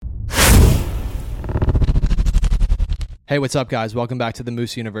Hey, what's up, guys? Welcome back to the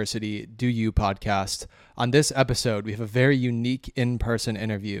Moose University Do You podcast. On this episode, we have a very unique in-person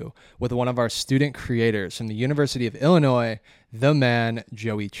interview with one of our student creators from the University of Illinois, the man,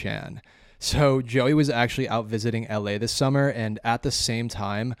 Joey Chan. So Joey was actually out visiting LA this summer, and at the same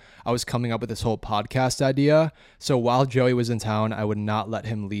time, I was coming up with this whole podcast idea. So while Joey was in town, I would not let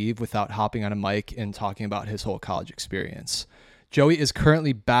him leave without hopping on a mic and talking about his whole college experience. Joey is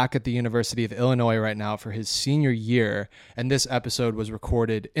currently back at the University of Illinois right now for his senior year, and this episode was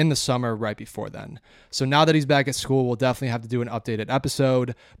recorded in the summer right before then. So now that he's back at school, we'll definitely have to do an updated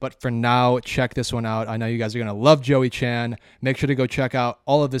episode, but for now, check this one out. I know you guys are going to love Joey Chan. Make sure to go check out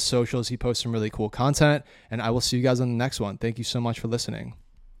all of his socials. He posts some really cool content, and I will see you guys on the next one. Thank you so much for listening.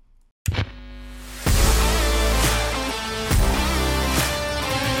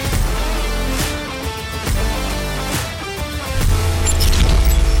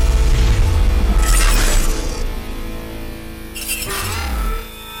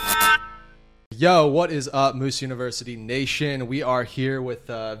 Yo, what is up, Moose University Nation? We are here with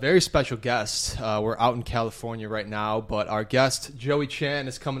a very special guest. We're out in California right now, but our guest, Joey Chan,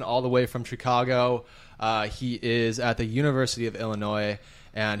 is coming all the way from Chicago. He is at the University of Illinois,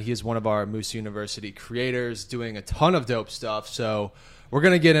 and he is one of our Moose University creators doing a ton of dope stuff. So we're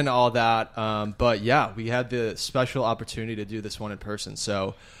going to get into all that. But yeah, we had the special opportunity to do this one in person.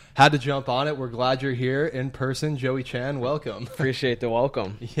 So had to jump on it. We're glad you're here in person. Joey Chan, welcome. Appreciate the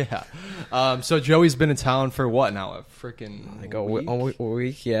welcome. Yeah. So Joey's been in town for what now? A freaking week? A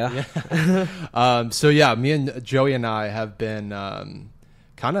week, yeah. So yeah, me and Joey and I have been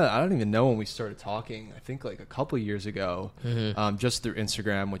kind of, I don't even know when we started talking. I think like a couple years ago, just through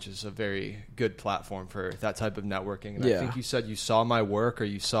Instagram, which is a very good platform for that type of networking. And I think you said you saw my work, or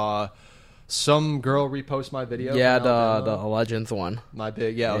you saw some girl repost my video. Yeah, the Legends one. My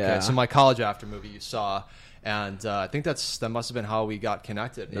big, okay. Yeah. So my college after movie you saw, and I think that must have been how we got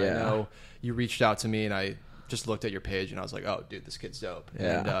connected. And I know you reached out to me, and I just looked at your page, and I was like, oh, dude, this kid's dope.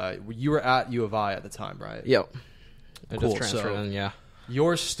 Yeah. And you were at U of I at the time, right? Yep. I cool. just transferred in, yeah.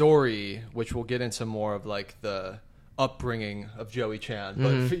 Your story, which we'll get into more of like the upbringing of Joey Chan,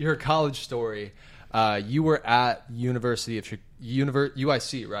 but for your college story, you were at University of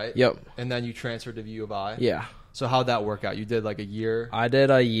UIC, right? Yep. And then you transferred to U of I? Yeah. So how'd that work out? You did like a year? I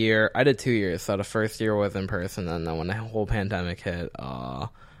did a year. I did 2 years. So the first year was in person, and then when the whole pandemic hit, I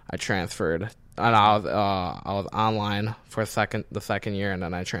transferred. And I was online for the second year, and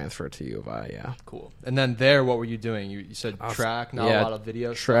then I transferred to U of I, yeah. Cool. And then there, what were you doing? You said track, not a lot of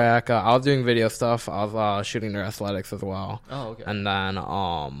video track. I was doing video stuff. I was shooting their athletics as well. Oh, okay. And then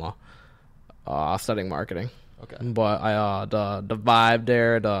I was studying marketing. Okay. But the vibe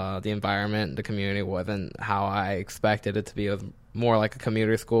there, the environment, the community wasn't how I expected it to be. It was more like a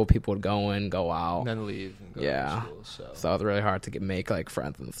community school. People would go in, go out, and then leave and go to school. So it was really hard to make like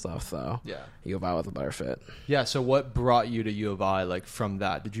friends and stuff. So U of I was a better fit. Yeah. So what brought you to U of I? Like from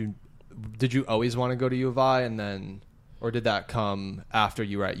that, did you always want to go to U of I, and then, or did that come after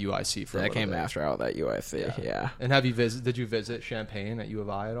you were at UIC for a little bit? That came after I was at UIC, yeah. And did you visit Champaign at U of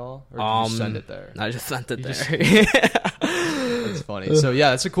I at all? Or did you send it there? I just sent it there. That's funny. So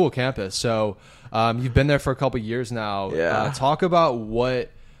yeah, it's a cool campus. So you've been there for a couple years now. Yeah. Talk about what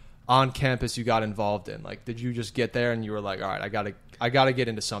on campus you got involved in. Like, did you just get there and you were like, all right, I gotta get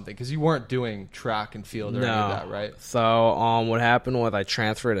into something? Because you weren't doing track and field or any of that, right? So what happened was I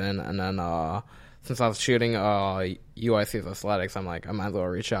transferred in, and then since I was shooting UIC's athletics, I'm like, I might as well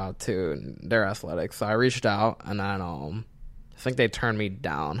reach out to their athletics. So I reached out, and then I think they turned me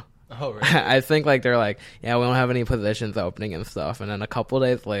down. Oh, really? I think like they're like, yeah, we don't have any positions opening and stuff. And then a couple of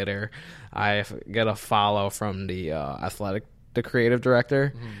days later, I get a follow from the creative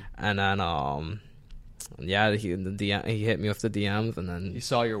director, and then he hit me with the DMs, and then he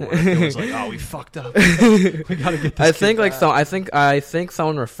saw your work and was like, "Oh, we fucked up. We gotta get this." I think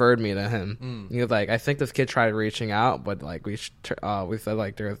someone referred me to him. He was like, "I think this kid tried reaching out, but like we said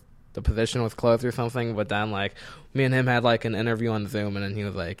like the position was closed or something." But then like me and him had like an interview on Zoom, and then he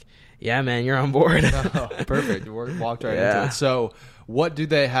was like, "Yeah, man, you're on board." Oh, perfect. Walked right into it. So, what do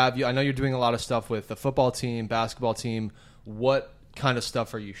they have you? I know you're doing a lot of stuff with the football team, basketball team. What kind of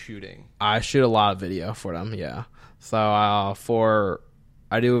stuff are you shooting? I shoot a lot of video for them, yeah. So I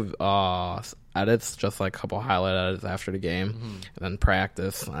do edits, just like a couple highlight edits after the game, and then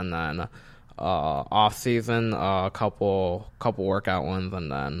practice, and then off season a couple workout ones,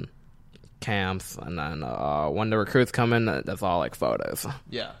 and then camps, and then when the recruits come in, that's all like photos.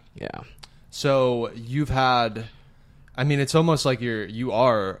 Yeah. Yeah. So you've had, I mean, it's almost like you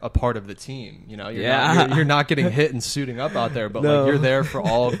are a part of the team. You know, you're not getting hit and suiting up out there, but like you're there for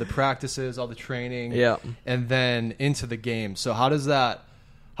all of the practices, all the training, and then into the game. So how does that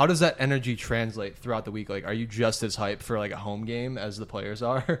energy translate throughout the week? Like, are you just as hyped for like a home game as the players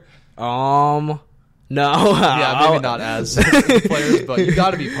are? No. Yeah, maybe not as players, but you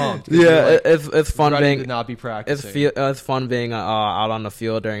got to be pumped. Yeah, it's fun ready being to not be practicing. It's fun being out on the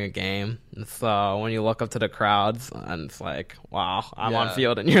field during a game. So when you look up to the crowds and it's like, wow, I'm on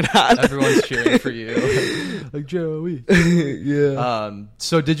field and you're not. Everyone's cheering for you, like Joey. Yeah.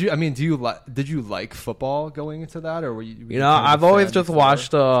 So did you like football going into that, or were you? You know, I've only just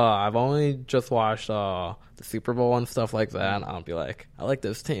watched the Super Bowl and stuff like that. And I'll be like, I like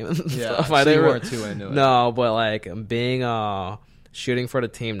this team and stuff. So you weren't too into it. No, but like being shooting for the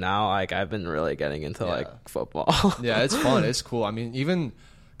team now, like I've been really getting into like football. Yeah, it's fun. It's cool. I mean, even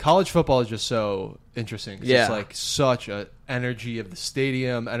college football is just so interesting. It's like such a energy of the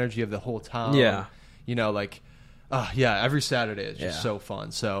stadium, energy of the whole town. Yeah. You know, like, every Saturday is just so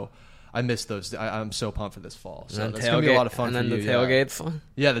fun. So I miss those. I'm so pumped for this fall. So that's gonna be a lot of fun. And then for the tailgates.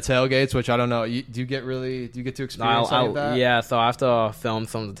 Yeah, the tailgates, which I don't know. Do you get to experience any of that? Yeah, so I have to film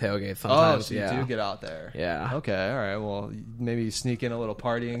some of the tailgates sometimes. Oh, so you do get out there. Yeah. Okay. All right. Well, maybe sneak in a little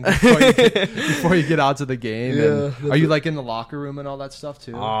partying before you get out to the game. Yeah. Are you like in the locker room and all that stuff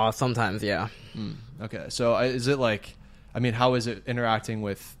too? Sometimes, yeah. Okay. So is it like? I mean, how is it interacting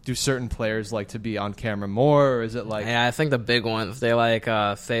with? Do certain players like to be on camera more, or is it like? Yeah, I think the big ones they like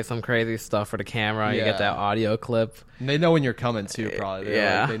say some crazy stuff for the camera. You get that audio clip. And they know when you're coming too, probably.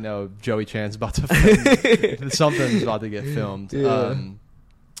 They know Joey Chan's about to film. Something's about to get filmed. Yeah.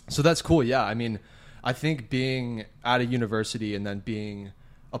 So that's cool. Yeah, I mean, I think being at a university and then being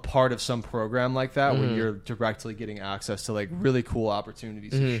a part of some program like that, where you're directly getting access to like really cool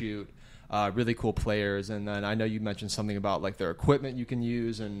opportunities to shoot. Really cool players, and then I know you mentioned something about like their equipment you can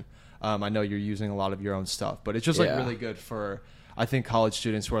use, and I know you're using a lot of your own stuff, but it's just like really good for I think college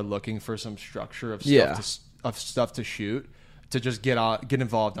students who are looking for some structure of stuff to shoot, to just get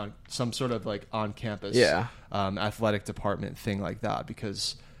involved on some sort of like on campus athletic department thing like that,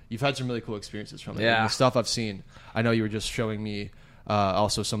 because you've had some really cool experiences from it. And the stuff I've seen, I know you were just showing me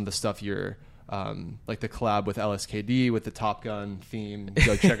also some of the stuff you're. Like the collab with LSKD with the Top Gun theme.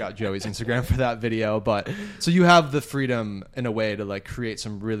 Go check out Joey's Instagram for that video. But so you have the freedom in a way to like create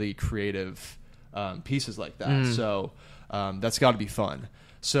some really creative pieces like that. So that's got to be fun.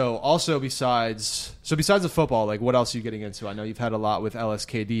 So also besides the football, like what else are you getting into? I know you've had a lot with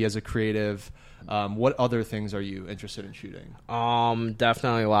LSKD as a creative. What other things are you interested in shooting?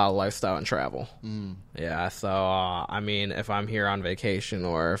 Definitely a lot of lifestyle and travel. Yeah. So I mean, if I'm here on vacation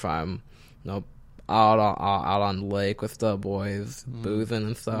or if I'm out on the lake with the boys, boozing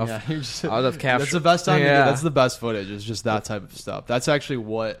and stuff. Yeah, I'll just capture. That's the best time to get. That's the best footage. It's just that type of stuff. That's actually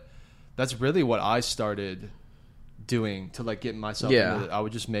that's really what I started doing to like get myself into it. I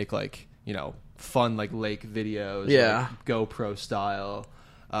would just make like, fun like lake videos, like GoPro style.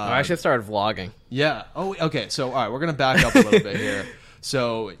 I actually started vlogging. Yeah. Oh, okay. So all right, we're gonna back up a little bit here.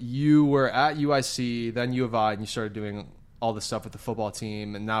 So you were at UIC, then U of I, and you started doing all the stuff with the football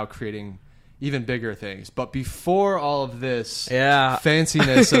team, and now creating even bigger things. But before all of this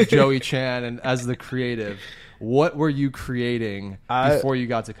fanciness of Joey Chan and as the creative, what were you creating before you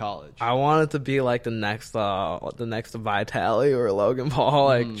got to college? I wanted to be like the next Vitali or Logan Paul,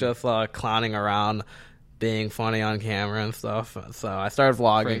 like just clowning around, being funny on camera and stuff. So I started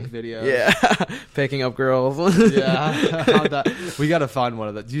vlogging. Prank videos. Yeah. Picking up girls. We got to find one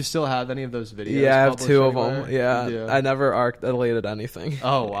of those. Do you still have any of those videos? Yeah, I have 2 of them. Yeah. I never deleted anything.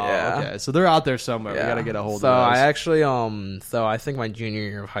 Oh, wow. Yeah. Okay. So they're out there somewhere. Yeah. We got to get a hold of those. So I actually, I think my junior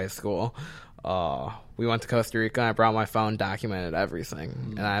year of high school, we went to Costa Rica and I brought my phone, documented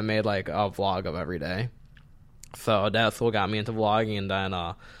everything. And I made like a vlog of every day. So that's what got me into vlogging. And then,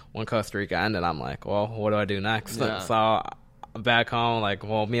 when Costa Rica ended, I'm like, well, what do I do next? Yeah. So back home, like,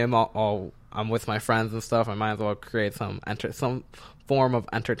 well, I'm with my friends and stuff. I might as well create some form of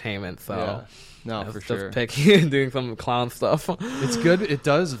entertainment. So for sure, picking doing some clown stuff. It's good. It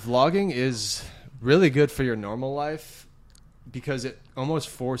does. Vlogging is really good for your normal life because it almost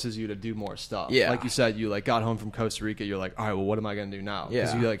forces you to do more stuff. Yeah. Like you said, you like got home from Costa Rica. You're like, all right, well, what am I going to do now?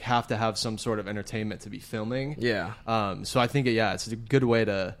 Because you like have to have some sort of entertainment to be filming. Yeah. So I think it's a good way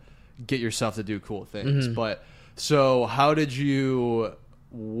to get yourself to do cool things. But so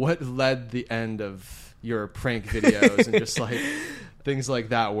what led the end of your prank videos and just like things like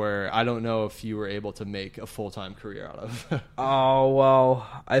that, where I don't know if you were able to make a full-time career out of? Oh, well,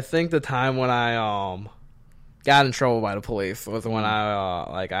 I think the time when I got in trouble by the police was when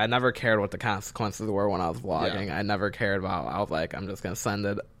I never cared what the consequences were when I was vlogging. Yeah. I never cared about. I was like, I'm just gonna send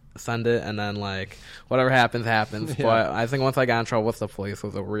it, and then like whatever happens. Yeah. But I think once I got in trouble with the police, it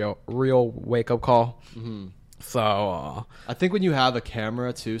was a real wake up call. Mm-hmm. So I think when you have a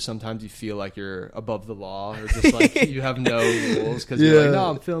camera too, sometimes you feel like you're above the law, or just like you have no rules because you're like, no,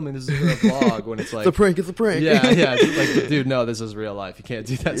 I'm filming. This is for a vlog. When it's like, it's a prank. It's a prank. Yeah. It's like, dude, no, this is real life. You can't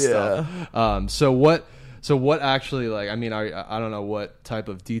do that stuff. So what actually, like, I mean, I don't know what type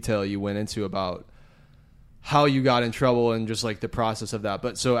of detail you went into about how you got in trouble and just like the process of that.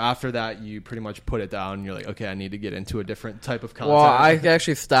 But so after that, you pretty much put it down and you're like, okay, I need to get into a different type of content. Well, I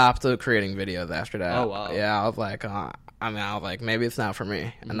actually stopped creating videos after that. Oh, wow. Yeah, I was like, maybe it's not for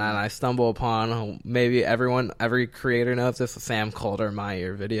me. And then I stumble upon, maybe every creator knows this, a Sam Colder My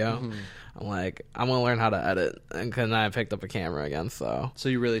Year video. Mm-hmm. I'm like, I'm going to learn how to edit. And then I picked up a camera again, so. So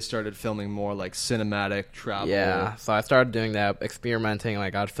you really started filming more like cinematic travel. Yeah, so I started doing that, experimenting.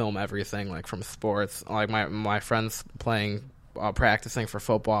 Like, I'd film everything, like from sports. Like, my friends playing, practicing for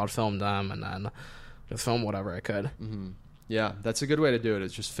football, I'd film them, and then just film whatever I could. Mm-hmm. Yeah, that's a good way to do it.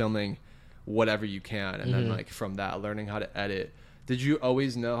 It's just filming whatever you can, and then like from that, learning how to edit. Did you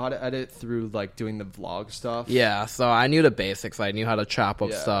always know how to edit through like doing the vlog stuff? Yeah, so I knew the basics. I knew how to chop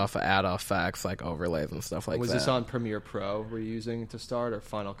up stuff, add effects, like overlays and stuff like Was that. this on Premiere Pro were you using to start, or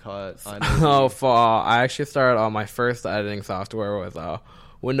Final Cut? I actually started my first editing software was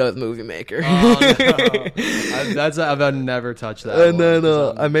Windows Movie Maker. Oh, no. I've never touched that. And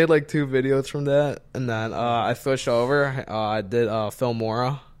then I made like 2 videos from that, and then I switched over. I did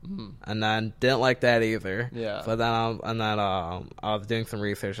Filmora. Mm-hmm. And then didn't like that either. Yeah. So then I was doing some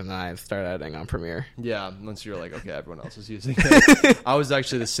research, and then I started editing on Premiere. Yeah. Once you're like, okay, everyone else is using it. I was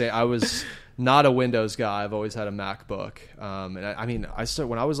actually the same. I was not a Windows guy. I've always had a MacBook. And I started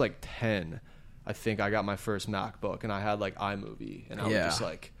when I was like 10. I think I got my first MacBook, and I had like iMovie, and I would just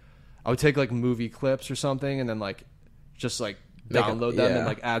like, I would take like movie clips or something, and then like just like download them and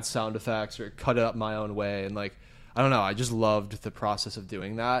like add sound effects or cut it up my own way, and like. I don't know. I just loved the process of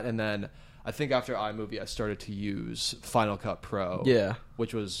doing that. And then I think after iMovie, I started to use Final Cut Pro. Yeah.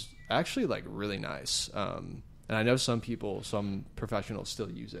 Which was actually like really nice. And I know some professionals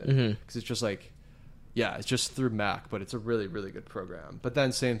still use it because it's just like, yeah, it's just through Mac, but it's a really, really good program. But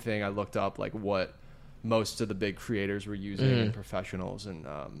then same thing, I looked up like what most of the big creators were using and professionals, and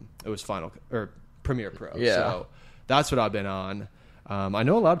it was Premiere Pro. Yeah. So that's what I've been on. I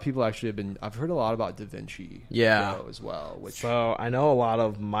know a lot of people actually I've heard a lot about DaVinci Pro as well. So I know a lot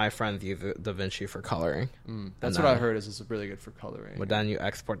of my friends use DaVinci for coloring. That's what I heard is it's really good for coloring. But then you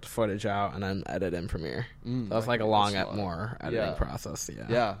export the footage out and then edit in Premiere. So it's like a more editing process.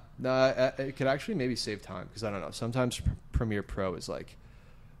 Yeah. No, it could actually maybe save time because I don't know. Sometimes Premiere Pro is like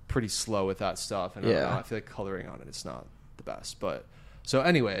pretty slow with that stuff. And I don't know, I feel like coloring on it's not the best. But so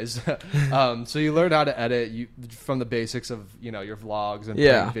anyways, so you learned how to edit from the basics of, your vlogs and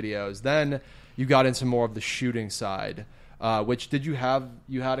playing videos. Then you got into more of the shooting side, which you had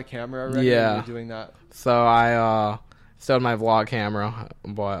a camera already? Yeah. You were doing that? So I still had my vlog camera,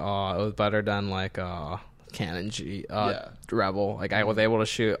 but it was better than like Canon G Rebel. Like I was able to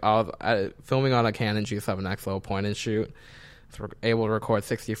shoot. I was filming on a Canon G7X low point and shoot. So able to record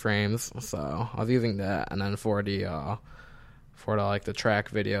 60 frames. So I was using that, and then for the like the track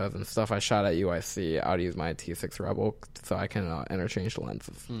videos and stuff I shot at UIC, I would use my T6 Rebel so I can interchange the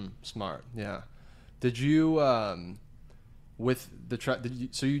lenses. Smart, yeah. Did you with the track?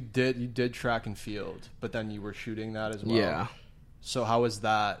 So you did track and field, but then you were shooting that as well. Yeah. So how was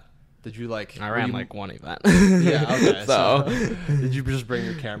that? Did you like? I ran like one event. Yeah. Okay. So did you just bring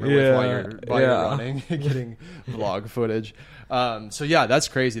your camera with while you're running, getting vlog footage? So yeah, that's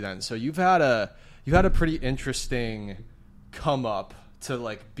crazy. Then so you've had a pretty interesting come up to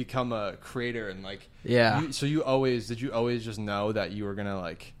like become a creator, and like did you always just know that you were gonna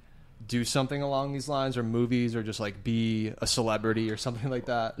like do something along these lines, or movies, or just like be a celebrity or something like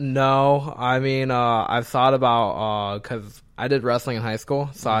that? No, I mean I've thought about because I did wrestling in high school,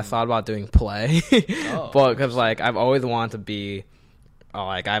 so I thought about doing play. But because like I've always wanted to be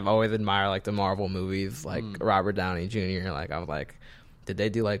like I've always admired like the Marvel movies, like Robert Downey Jr. Like I was like, did they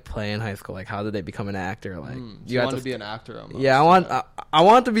do like play in high school? Like how did they become an actor? Like you want to be an actor almost. Yeah, I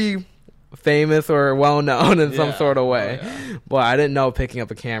want to be famous or well known in some sort of way. But I didn't know picking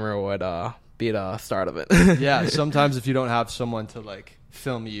up a camera would be the start of it. Yeah, sometimes if you don't have someone to like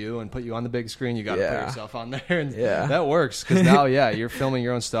film you and put you on the big screen, you got to put yourself on there, and that works because now you're filming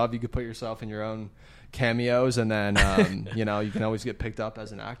your own stuff. You could put yourself in your own cameos, and then you can always get picked up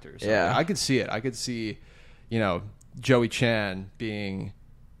as an actor. So I could see it. I could see Joey Chan being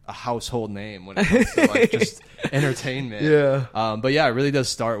a household name when it comes to like just entertainment. Yeah. But yeah, it really does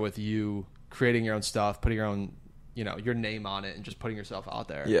start with you creating your own stuff, putting your own, your name on it, and just putting yourself out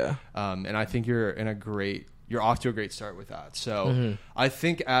there. Yeah. And I think you're off to a great start with that. So I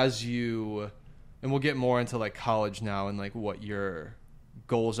think and we'll get more into like college now and like what your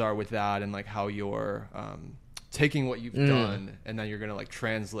goals are with that and like how you're taking what you've done and then you're going to like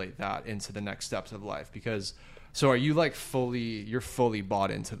translate that into the next steps of life. Because so are you like you're fully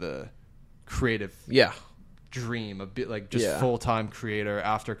bought into the creative dream, a bit like just full-time creator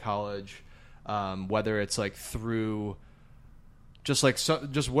after college, whether it's like through just like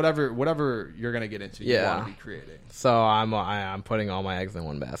just whatever you're gonna get into, you want to be creating. So I'm putting all my eggs in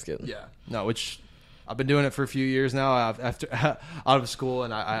one basket. Yeah, no, which I've been doing it for a few years now after out of school,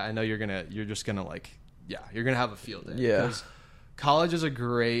 and I know you're just gonna you're gonna have a field day. Yeah, because college is a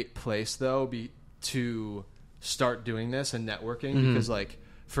great place though to start doing this and networking because like.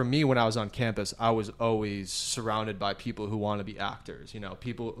 For me, when I was on campus, I was always surrounded by people who want to be actors. Not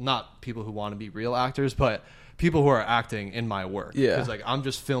people who want to be real actors, but people who are acting in my work. Yeah. Because like I'm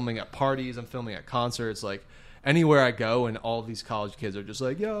just filming at parties, I'm filming at concerts, like anywhere I go, and all these college kids are just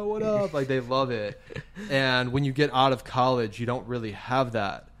like, "Yo, what up?" Like they love it. And when you get out of college, you don't really have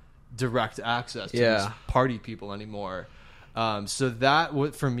that direct access to these party people anymore. So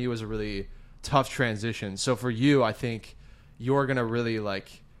that for me was a really tough transition. So for you, I think you're gonna really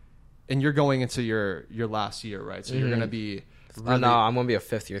and you're going into your last year, right? So you're gonna be no, I'm gonna be a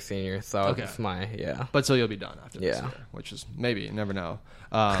 5th-year senior, so it's but so you'll be done after this year, which is maybe, you never know.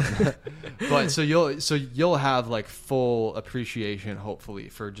 But so you'll have like full appreciation hopefully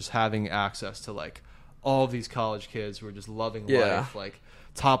for just having access to like all of these college kids who are just loving life, like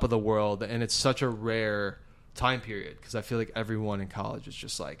top of the world, and it's such a rare time period because I feel like everyone in college is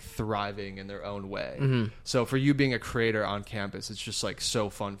just like thriving in their own way. So for you being a creator on campus, it's just like so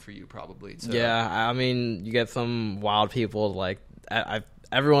fun for you probably I mean, you get some wild people like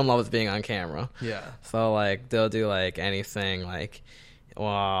everyone loves being on camera, so like they'll do like anything, like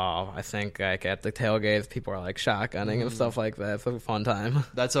I think like at the tailgates people are like shotgunning and stuff like that. It's a fun time.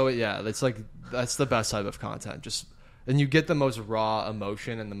 That's that's the best type of content, and you get the most raw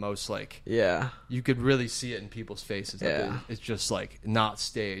emotion and the most like you could really see it in people's faces. It's just like not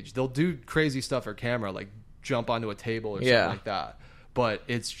staged. They'll do crazy stuff for camera, like jump onto a table or something like that. But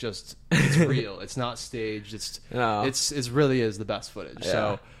it's real. It's not staged. It really is the best footage.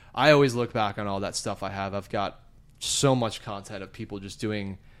 So I always look back on all that stuff I have. I've got so much content of people just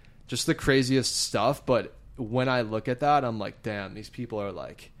doing just the craziest stuff. But when I look at that, I'm like, damn, these people are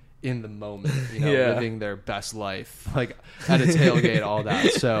like in the moment, living their best life, like at a tailgate, all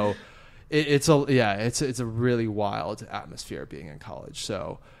that. So it's a really wild atmosphere being in college.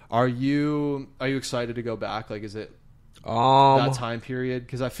 So are you excited to go back? Like, is it that time period?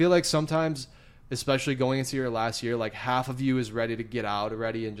 Because I feel like sometimes, especially going into your last year, like half of you is ready to get out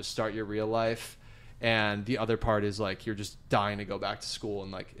already and just start your real life, and the other part is like you're just dying to go back to school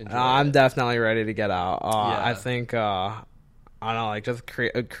and like enjoy I'm definitely ready to get out. I think I don't know, like just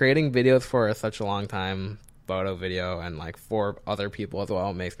creating videos for such a long time, photo, video, and like for other people as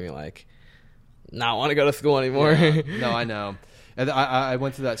well, makes me like not want to go to school anymore. No, I know. And I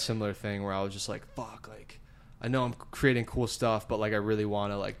went through that similar thing where I was just like, fuck, like I know I'm creating cool stuff, but like I really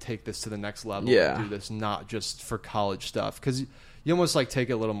want to like take this to the next level and do this not just for college stuff, because you almost like take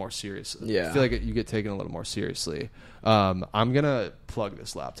it a little more seriously. I feel like you get taken a little more seriously. I'm gonna plug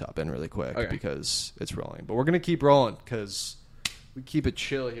this laptop in really quick because it's rolling, but we're gonna keep rolling because we keep it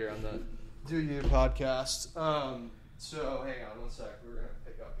chill here on the Do You podcast. So hang on one sec. We're gonna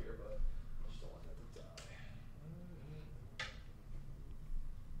pick up here, but I just don't want that to die.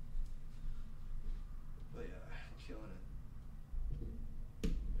 But yeah, killing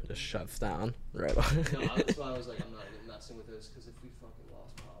it. Just shuts down right. No, that's why I was like, I'm not even messing with this, because if we fucking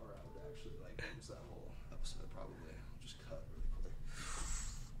lost power, I would actually like lose that whole episode probably. I'll just cut really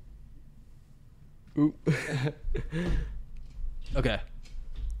quick. Oop. Okay.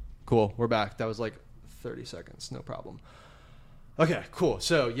 Cool. We're back. That was like 30 seconds. No problem. Okay, cool.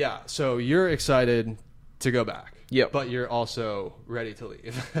 So you're excited to go back. Yep. But you're also ready to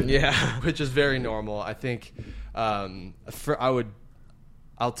leave. Which is very normal. I think I'll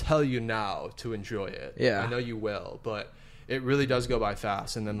tell you now to enjoy it. I know you will, but it really does go by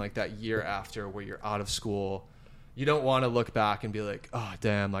fast. And then like that year after where you're out of school, you don't want to look back and be like, oh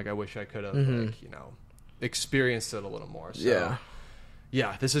damn, like I wish I could have like, experienced it a little more. So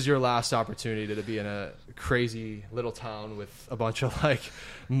this is your last opportunity to be in a crazy little town with a bunch of like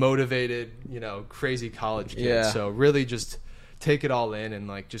motivated, crazy college kids. So really just take it all in and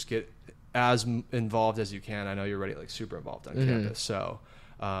like just get as involved as you can. I know you're already like super involved on campus. So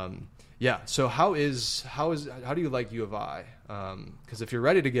Yeah. So how do you like U of I? Because if you're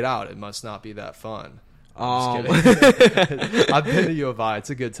ready to get out, it must not be that fun. I'm just kidding. I've been to U of I. It's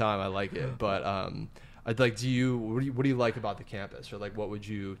a good time. I like it. But I'd like. What do you like about the campus, or like what would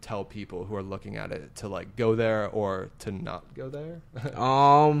you tell people who are looking at it to like go there or to not go there?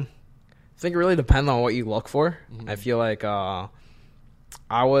 I think it really depends on what you look for. Mm-hmm. I feel like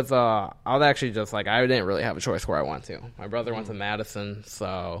I was actually just like, I didn't really have a choice where I went to. My brother went to Madison,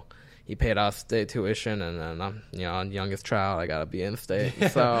 so he paid us state tuition, and then I'm, youngest child, I gotta be in state. Yeah,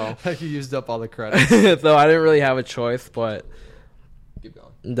 so like you used up all the credits. so I didn't really have a choice, but Keep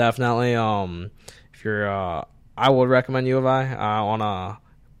going. definitely, if you're, I would recommend U of I. On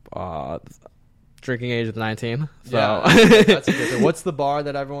a drinking age of 19. So Yeah, that's a good thing. What's the bar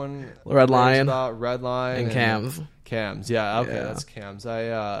that everyone Red raves Lion. about? Red Lion and Cams. Cams, yeah, okay, Yeah. that's Cams.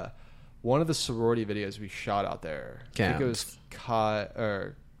 One of the sorority videos we shot out there, I think it was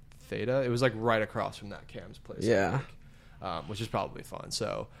or Theta. It was like right across from that Cams place. Yeah. I think, which is probably fun.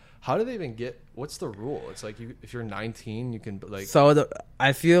 So, how do they even get? What's the rule? It's like if you're 19, you can like. So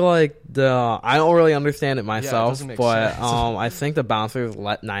I feel like I don't really understand it myself, doesn't make but sense. I think the bouncers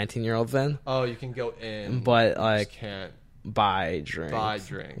let 19-year-olds in, Oh, you can go in, but you like just can't buy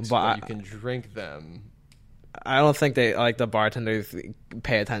drinks. but you can drink them. I don't think they like the bartenders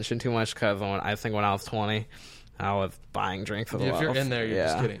pay attention too much, because I think when I was 20, I was buying drinks. If you're in there, you're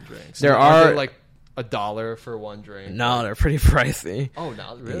just getting drinks. There Are are they like $1 for one drink? No, they're pretty pricey. Oh,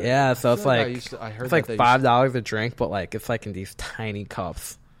 no, really? Yeah, so it's like I heard it's like that $5 a drink, but like it's like in these tiny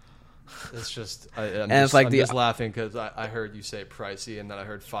cups. It's just, And it's like I'm the- just laughing because I heard you say pricey, and then I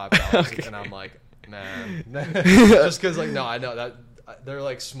heard $5, Okay. and I'm like, man, just because like no, I know that they're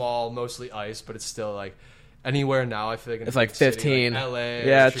like small, mostly ice, but it's still like anywhere now. I feel like in a It's like big city, 15. like LA,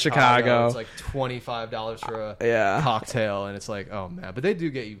 Yeah, or Chicago. It's like $25 for a Yeah. cocktail, and it's like, oh man, but they do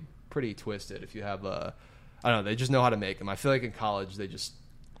get you pretty twisted if you have I don't know, they just know how to make them. I feel like in college they just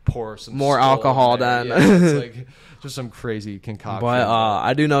pour some More Skull alcohol in there. than- Yeah, it's like just some crazy concoction. But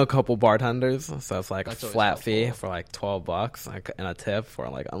I do know a couple bartenders, so it's like That's a always flat fee helpful. for like $12, like, and a tip for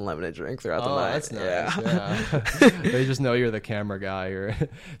like unlimited drink throughout the Oh, night. that's nice. Yeah. They just know you're the camera guy.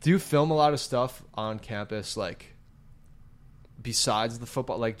 Do you film a lot of stuff on campus, like besides the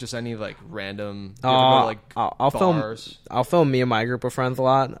football, like just any like random? Do you ever go to, like I'll bars? film me and my group of friends a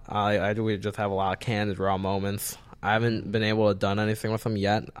lot. We just have a lot of candid raw moments. I haven't been able to done anything with them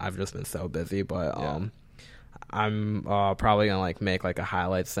yet. I've just been so busy, but Yeah. I'm probably gonna like make like a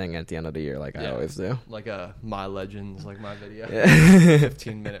highlights thing at the end of the year, like I Yeah. always do. Like a My Legends, like my video, Yeah.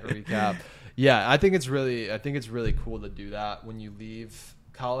 15-minute recap. Yeah, I think it's really cool to do that when you leave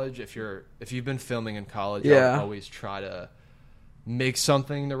college. If you've been filming in college, I Yeah. would always try to make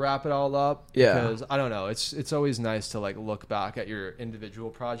something to wrap it all up. Yeah. Because I don't know, it's always nice to like look back at your individual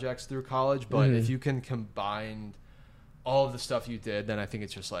projects through college, but if you can combine all of the stuff you did, then I think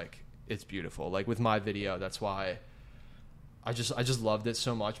it's just like it's beautiful. Like with my video, that's why I just loved it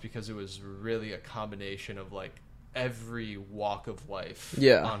so much, because it was really a combination of like every walk of life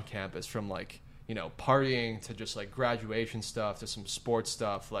Yeah. on campus, from like, partying to just like graduation stuff to some sports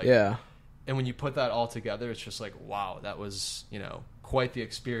stuff, like Yeah. and when you put that all together, it's just like, wow, that was, quite the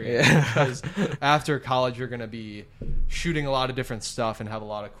experience. Yeah. Because after college, you're going to be shooting a lot of different stuff and have a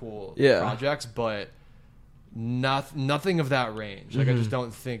lot of cool Yeah. projects, but nothing of that range. Like, I just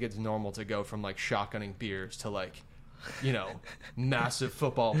don't think it's normal to go from like shotgunning beers to like, massive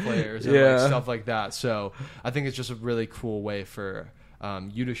football players and Yeah. like stuff like that. So I think it's just a really cool way for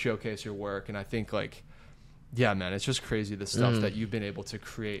you to showcase your work. And I think like, yeah, man, it's just crazy the stuff that you've been able to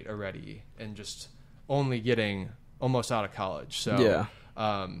create already, and just only getting almost out of college. So,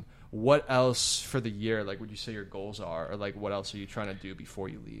 Yeah. What else for the year? Like, would you say your goals are, or like, what else are you trying to do before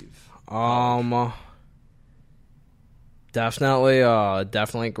you leave?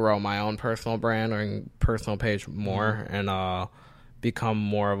 Definitely grow my own personal brand or personal page more, and become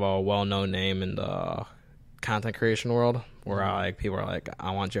more of a well-known name in the content creation world, where like people are like,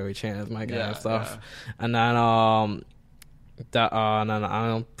 I want Joey Chan as my guy and stuff. And then and then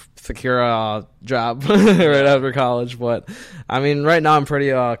I'll secure a job right after college. But I mean, right now I'm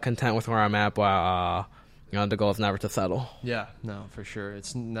pretty content with where I'm at, but the goal is never to settle. Yeah, no, for sure.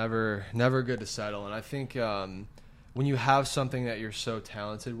 It's never good to settle. And I think when you have something that you're so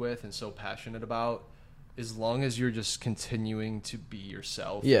talented with and so passionate about, as long as you're just continuing to be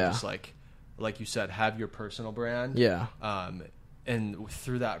yourself, Yeah. and just like you said, have your personal brand, Yeah. and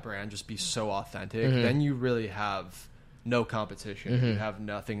through that brand just be so authentic, then you really have no competition. You have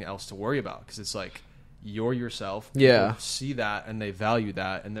nothing else to worry about, because it's like you're yourself. Yeah. People see that and they value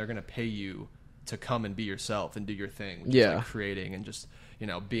that, and they're going to pay you to come and be yourself and do your thing, which is Yeah. like creating and just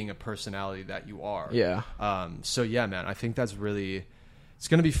being a personality that you are. Yeah. So yeah, man, I think that's really, it's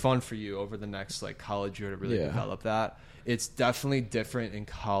going to be fun for you over the next like college year to really develop that. It's definitely different in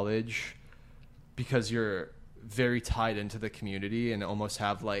college because you're very tied into the community and almost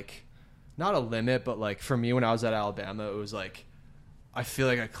have like, not a limit, but like for me when I was at Alabama, it was like, I feel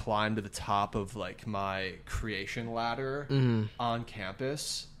like I climbed to the top of like my creation ladder on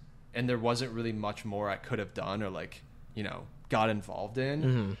campus, and there wasn't really much more I could have done or like, got involved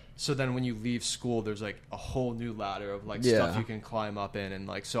in. So then when you leave school, there's like a whole new ladder of like stuff you can climb up in. And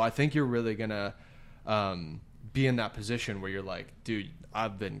like, so I think you're really gonna be in that position where you're like, dude,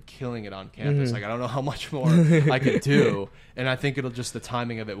 I've been killing it on campus. Like, I don't know how much more I could do. And I think it'll just, the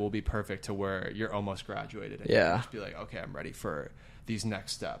timing of it will be perfect to where you're almost graduated. And you can just be like, okay, I'm ready for these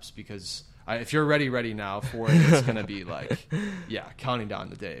next steps, because if you're ready now for it, it's going to be like, counting down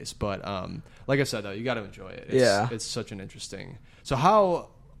the days. But like I said, though, you got to enjoy it. It's such an interesting. So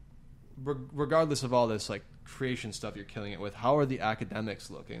how, regardless of all this, like, creation stuff you're killing it with, how are the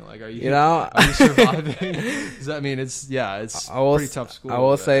academics looking? Like, are you surviving? Does that mean it's pretty tough school? I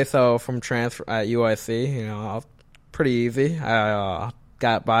will say so. From transfer at UIC, pretty easy. I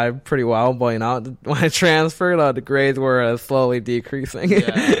got by pretty well, but when I transferred, the grades were slowly decreasing.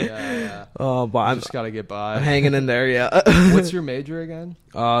 But I just gotta get by. I'm hanging in there. What's your major again?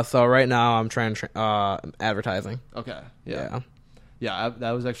 So right now I'm trying advertising. Okay. Yeah,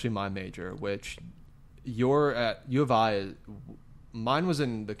 that was actually my major, which you're at U of I. Mine was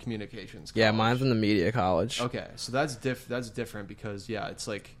in the communications college. Yeah, mine's in the media college. Okay, so that's different because it's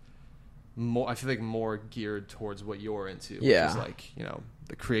like more. I feel like more geared towards what you're into, which is like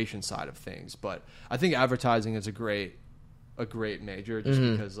the creation side of things. But I think advertising is a great major just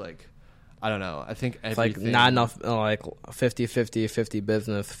because like, I don't know. I think it's like not enough, like 50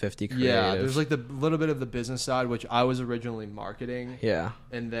 business, 50 creative. Yeah, there's like the little bit of the business side, which I was originally marketing. Yeah.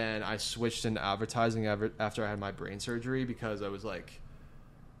 And then I switched into advertising after I had my brain surgery, because I was like,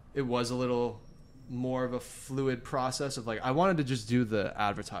 it was a little more of a fluid process of like, I wanted to just do the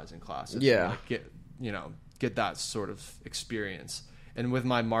advertising classes. Yeah. And like get that sort of experience. And with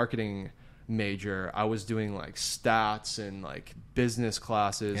my marketing major, I was doing like stats and like business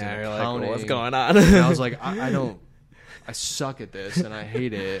classes and accounting. Like, what's going on? And I was like, I suck at this and I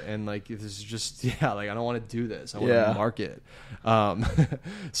hate it, and like this is just like I don't want to do this. I want to market.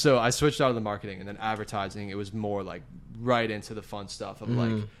 So I switched out of the marketing, and then advertising. It was more like right into the fun stuff of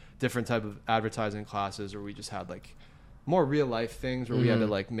like different type of advertising classes, where we just had like more real life things where we had to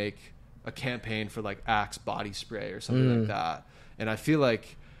like make a campaign for like Axe body spray or something like that. And I feel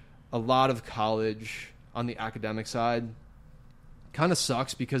like a lot of college on the academic side kind of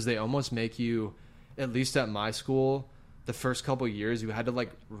sucks, because they almost make you, at least at my school, the first couple of years, you had to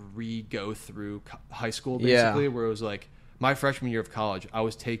like go through high school basically, where it was like my freshman year of college, I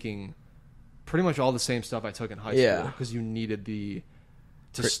was taking pretty much all the same stuff I took in high school, because you needed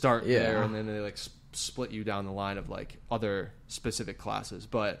to start there, and then they like split you down the line of like other specific classes.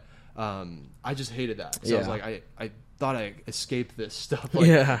 But I just hated that, because I was like, I thought I escaped this stuff. Like,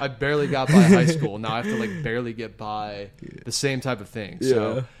 I barely got by high school. Now I have to like barely get by the same type of thing.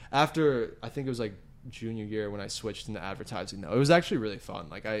 So after, I think it was like junior year when I switched into advertising, though, it was actually really fun.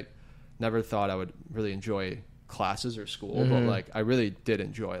 Like, I never thought I would really enjoy classes or school, but like I really did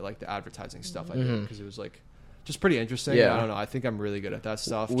enjoy like the advertising stuff I did, because it was like just pretty interesting. I don't know. I think I'm really good at that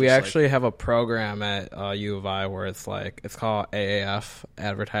stuff. We actually have a program at U of I where it's called AAF,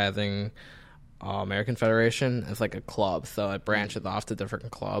 Advertising American Federation. It's like a club, so it branches off to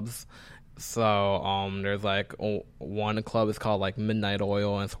different clubs. So there's like one club is called like Midnight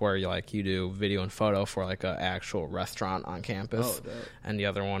Oil, and it's where you do video and photo for like an actual restaurant on campus. And the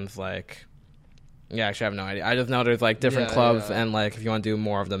other one's like, actually I have no idea. I just know there's like different clubs, and like if you want to do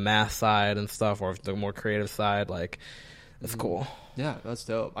more of the math side and stuff, or the more creative side, like it's cool. Yeah, that's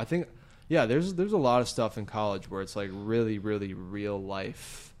dope. I think there's a lot of stuff in college where it's like really, really real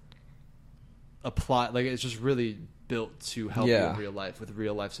life apply, like it's just really built to help you in real life with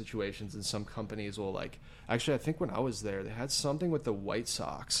real life situations. And some companies will like, actually I think when I was there, they had something with the White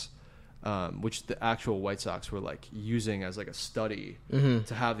Sox, which the actual White Sox were like using as like a study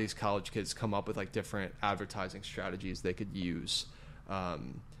to have these college kids come up with like different advertising strategies they could use.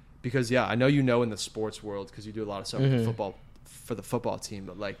 Because I know in the sports world, because you do a lot of stuff with football, for the football team,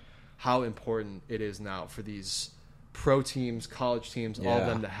 but like how important it is now for these pro teams, college teams, all of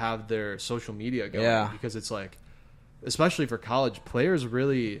them to have their social media going, because it's like, especially for college players,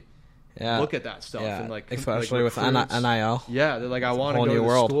 really look at that stuff, and like especially like with NIL. They're like, I want to go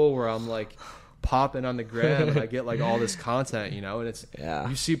to school where I'm like popping on the gram and I get like all this content, and it's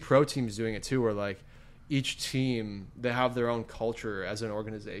you see pro teams doing it too, where like each team, they have their own culture as an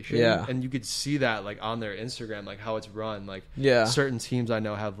organization. Yeah. And you could see that like on their Instagram, like how it's run. Like Yeah. certain teams I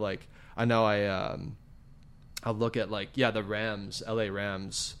know have like, I'll look at like, the Rams, LA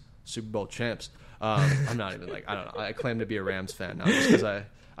Rams, Super Bowl champs. I'm not even like, I don't know. I claim to be a Rams fan now just because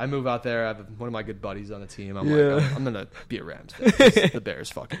I move out there. I have one of my good buddies on the team. I'm like, I'm going to be a Rams fan 'cause the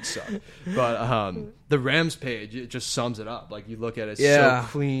Bears fucking suck. But the Rams page, it just sums it up. Like you look at it, it's so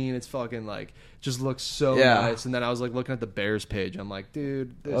clean. It's fucking like, just looks so nice. And then I was like looking at the Bears page. I'm like,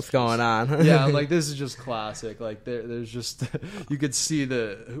 dude, what's going on? Yeah, I'm like, this is just classic. Like there's just, you could see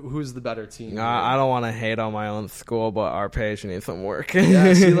who's the better team. I don't want to hate on my own school, but our page needs some work.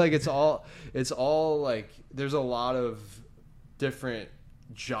 Yeah, see, like it's all like there's a lot of different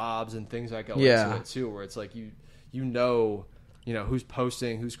jobs and things that go into it too, where it's like you know who's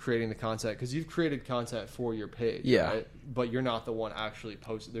posting, who's creating the content, because you've created content for your page, right? But you're not the one actually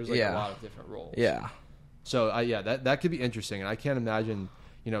posting. There's like a lot of different roles. So that could be interesting, and I can't imagine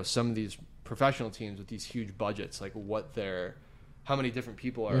some of these professional teams with these huge budgets, like how many different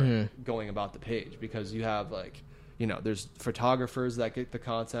people are going about the page, because you have like there's photographers that get the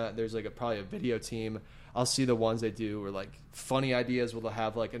content. There's like probably a video team. I'll see the ones they do where like funny ideas will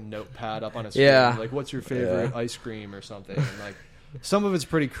have like a notepad up on a screen. Like, what's your favorite ice cream or something? And like some of it's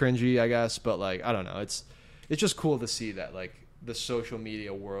pretty cringy, I guess, but like, I don't know. It's just cool to see that like the social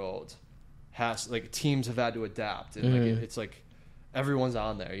media world has like teams have had to adapt, and like it's like everyone's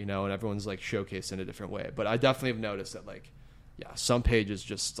on there, and everyone's like showcased in a different way. But I definitely have noticed that like, some pages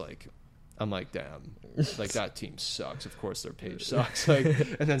just like, I'm like, damn, like that team sucks. Of course their page sucks. Like,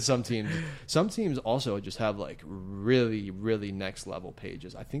 and then some teams also just have like really, really next level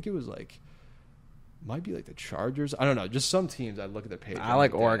pages. I think it was like, might be like the Chargers. I don't know. Just some teams I look at their page. I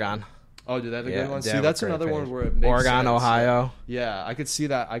like Oregon. Oh, do they have a good one? See, that's another one where it makes Oregon, sense. Ohio. Yeah, I could see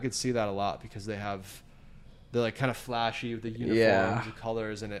that. I could see that a lot because they're like kind of flashy with the uniforms and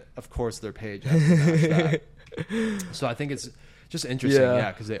colors, and of course their page has to match that. So I think it's just interesting,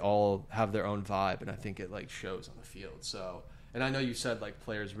 because they all have their own vibe, and I think it like shows on the field. So, and I know you said like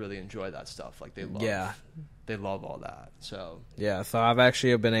players really enjoy that stuff, like they love all that. So so I've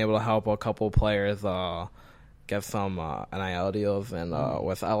actually been able to help a couple players get some NIL deals and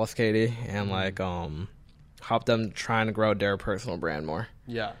with LSKD, and like help them trying to grow their personal brand more.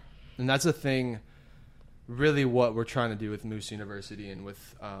 Yeah, and that's the thing. Really what we're trying to do with Moose University and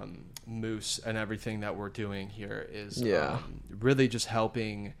with Moose and everything that we're doing here is really just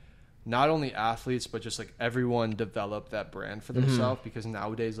helping not only athletes but just like everyone develop that brand for themselves, because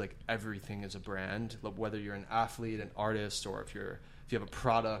nowadays like everything is a brand, whether you're an athlete, an artist, or if you have a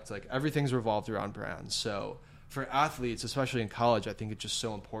product, like everything's revolved around brands. So for athletes, especially in college, I think it's just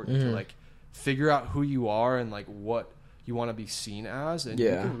so important to like figure out who you are and like what you want to be seen as, and you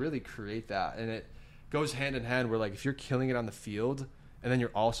can really create that. And it goes hand in hand where like if you're killing it on the field and then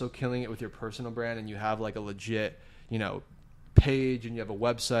you're also killing it with your personal brand, and you have like a legit page, and you have a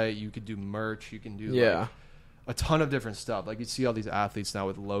website, you could do merch, you can do like a ton of different stuff. Like you see all these athletes now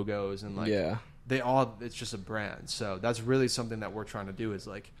with logos and like it's just a brand. So that's really something that we're trying to do, is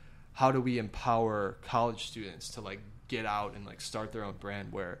like how do we empower college students to like get out and like start their own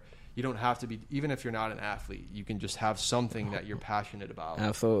brand, where you don't have to be, even if you're not an athlete, you can just have something that you're passionate about.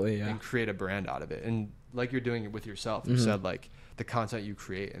 Absolutely, and create a brand out of it. And like you're doing it with yourself. You said like the content you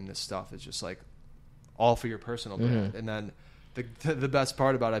create and this stuff is just like all for your personal brand. And then the best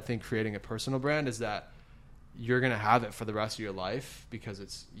part about, I think, creating a personal brand is that you're going to have it for the rest of your life because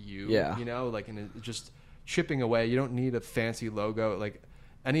it's you, like, and it just chipping away. You don't need a fancy logo. Like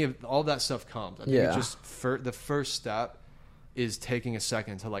all that stuff comes. I think it's just the first step is taking a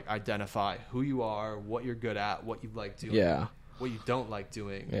second to like identify who you are, what you're good at, what you like doing, what you don't like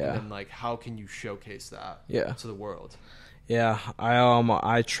doing, and then like how can you showcase that to the world. I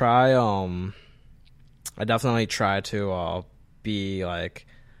definitely try to be like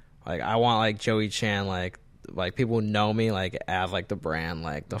I want like Joey Chan, like people know me like as like the brand,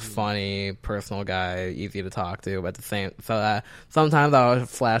 like the funny personal guy, easy to talk to, but sometimes I'll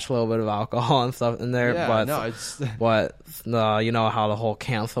flash a little bit of alcohol and stuff in there, but you know how the whole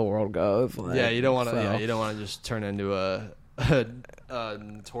cancel world goes. Like, you don't want to just turn into a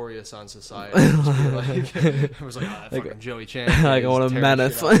notorious on society. It was like, fucking Joey Chan. Like I want to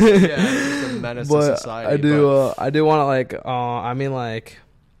menace. Just a menace to society. I do want to like. I mean, like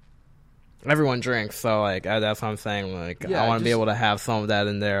everyone drinks, so like that's what I'm saying. Like I want to be able to have some of that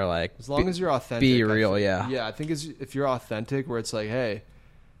in there. Like as long as you're authentic, be real. I think if you're authentic, where it's like, hey,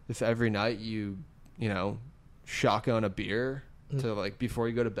 if every night you shotgun a beer to like before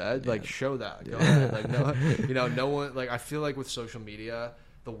you go to bed, like show that. Go ahead. Like no one, like I feel like with social media,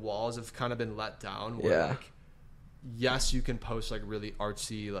 the walls have kind of been let down where like, yes, you can post like really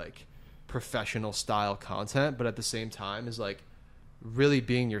artsy, like professional style content, but at the same time is like really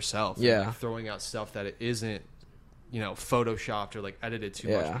being yourself. And, like, throwing out stuff that it isn't, you know, photoshopped or like edited too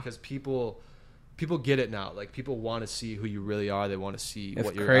much, because people get it now. Like people want to see who you really are. They want to see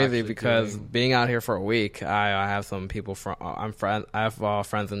what you're actually crazy because doing. being out here for a week, I have some people from I have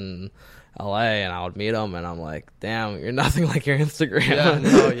friends in LA, and I would meet them, and I'm like, damn, you're nothing like your Instagram.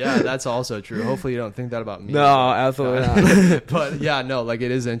 That's also true. Hopefully you don't think that about me. No, absolutely not. But yeah, no, like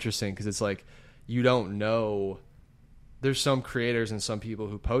it is interesting because it's like you don't know. There's some creators and some people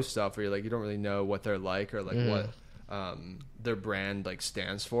who post stuff where you're like, you don't really know what they're like or like what their brand like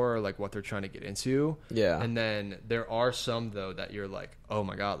stands for or like what they're trying to get into. Yeah. And then there are some though that you're like, oh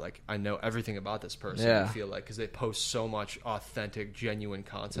my God, like I know everything about this person. Yeah. I feel like because they post so much authentic, genuine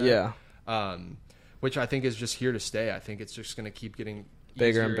content. Yeah. Which I think is just here to stay. I think it's just going to keep getting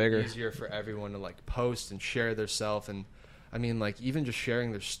bigger and bigger, easier for everyone to like post and share their self. And I mean, like even just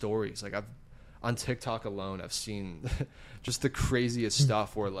sharing their stories. Like on TikTok alone, I've seen just the craziest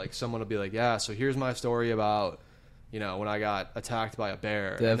stuff where like someone will be like, yeah, so here's my story about, you know, when I got attacked by a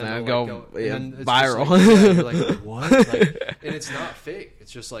bear. Yeah, and then go it's viral. Like, you're like, what? Like, and it's not fake.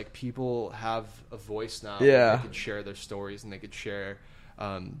 It's just like people have a voice now. Yeah. They can share their stories and they could share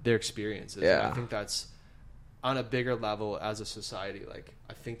their experiences. Yeah. And I think that's on a bigger level as a society. Like,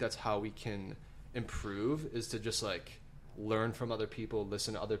 I think that's how we can improve, is to just like learn from other people,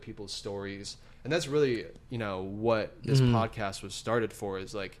 listen to other people's stories. And that's really, you know, what this podcast was started for,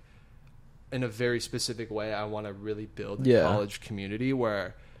 is like, in a very specific way, I want to really build a college community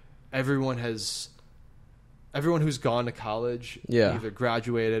where everyone who's gone to college, either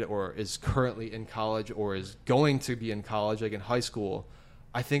graduated or is currently in college or is going to be in college, like in high school.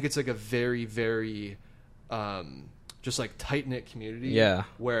 I think it's like a very, very just like tight-knit community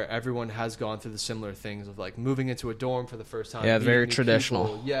where everyone has gone through the similar things of like moving into a dorm for the first time. Yeah, very traditional.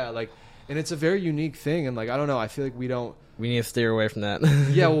 People. Yeah, like, and it's a very unique thing. And like, I don't know, I feel like we need to steer away from that.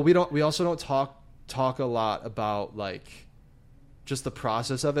 Yeah, well, we also don't talk a lot about like just the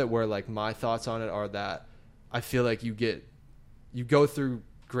process of it, where like my thoughts on it are that I feel like you go through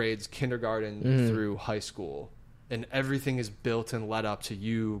grades, kindergarten through high school, and everything is built and led up to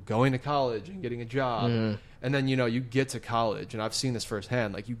you going to college and getting a job. And then, you know, you get to college, and I've seen this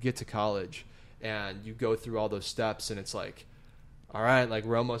firsthand, like you get to college and you go through all those steps, and it's like, all right, like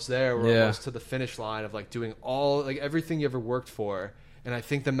we're almost there. We're almost to the finish line of like doing all, like everything you ever worked for. And I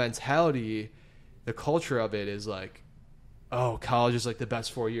think the mentality, the culture of it is like, oh, college is like the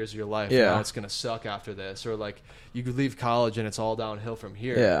best 4 years of your life. Yeah. Now it's going to suck after this. Or like you could leave college and it's all downhill from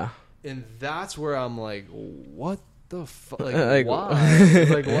here. Yeah. And that's where I'm like, what the fuck? Like, Like, why?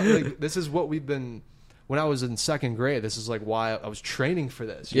 Like, what? Like, this is what we've been, when I was in second grade, this is like why I was training for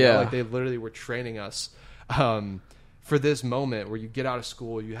this. You know? Like they literally were training us for this moment where you get out of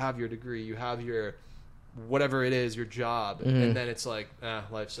school, you have your degree, you have your whatever it is, your job, and then it's like,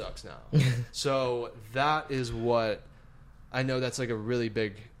 life sucks now. So that is what I know, that's like a really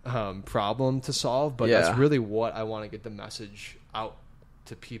big problem to solve, but that's really what I want to get the message out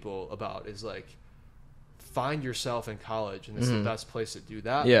to people about, is like, find yourself in college, and it's the best place to do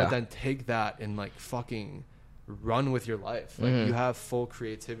that. But then take that and like fucking run with your life. Like you have full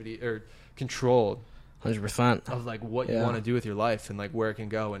creativity or control 100% of like what you want to do with your life and like where it can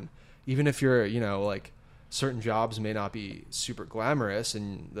go. And even if you're, you know, like certain jobs may not be super glamorous,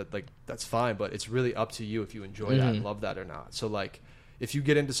 and that like that's fine, but it's really up to you if you enjoy that and love that or not. So like if you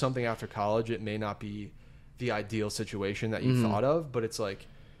get into something after college, it may not be the ideal situation that you thought of, but it's like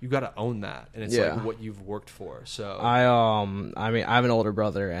you got to own that, and it's like what you've worked for. So I mean, I have an older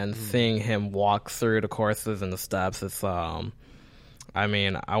brother, and seeing him walk through the courses and the steps, it's I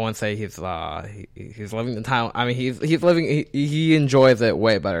mean, I wouldn't say he's living the time. I mean, he's living. He enjoys it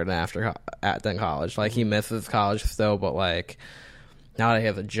way better than college. Like he misses college still, but like now that he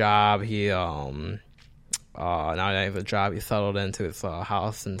has a job, he settled into his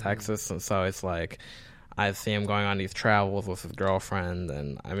house in Texas, and so it's like I see him going on these travels with his girlfriend,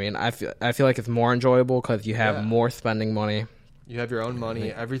 and I mean, I feel like it's more enjoyable because you have more spending money. You have your own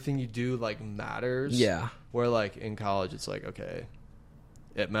money. Everything you do like matters. Yeah. Where like in college, it's like, okay,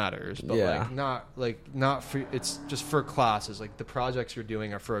 it matters, but not for, it's just for classes. Like the projects you're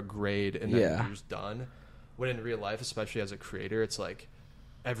doing are for a grade, and then you're just done. When in real life, especially as a creator, it's like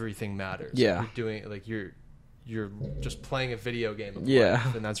everything matters. Yeah. Like you're doing, like you're just playing a video game of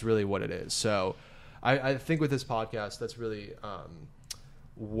life, and that's really what it is. So I think with this podcast, that's really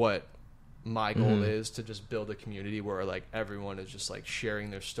what my goal is, to just build a community where like everyone is just like sharing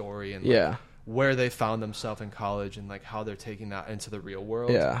their story and like where they found themselves in college and like how they're taking that into the real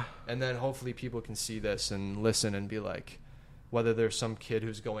world. Yeah. And then hopefully people can see this and listen and be like, whether there's some kid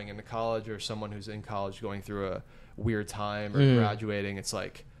who's going into college or someone who's in college going through a weird time or graduating, it's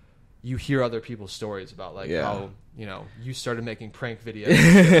like you hear other people's stories about like how, you know, you started making prank videos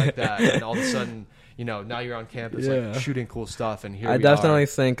and shit like that, and all of a sudden, you know, now you're on campus like shooting cool stuff, and here I we definitely are.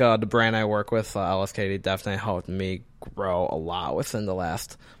 think the brand I work with, LSKD, definitely helped me grow a lot within the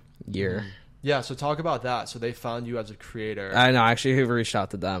last year. Yeah, so talk about that. So they found you as a creator. I know, actually, who reached out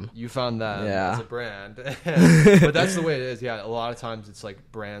to them. You found them Yeah. as a brand. But that's the way it is. Yeah, a lot of times it's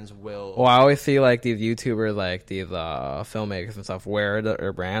like brands will... Well, I always see like these YouTubers, like these filmmakers and stuff wear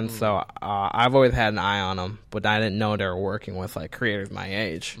their brands. So I've always had an eye on them, but I didn't know they were working with like creators my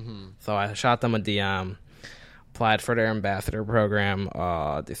age. So I shot them a DM, applied for their ambassador program.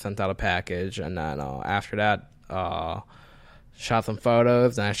 They sent out a package, and then after that, shot some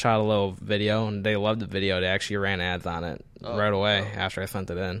photos, and I shot a little video, and they loved the video. They actually ran ads on it right away after I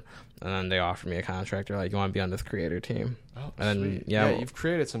sent it in, and then they offered me a contract. They're like, "You want to be on this creator team?" Oh, and sweet. yeah, You've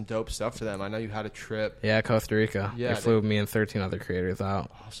created some dope stuff for them. I know you had a trip. Yeah, Costa Rica. Yeah, they flew me and 13 other creators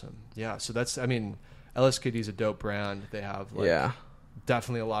out. Awesome. Yeah, so that's, I mean, LSKD is a dope brand. They have like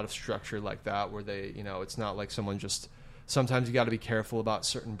definitely a lot of structure like that where they, you know, it's not like someone just... Sometimes you got to be careful about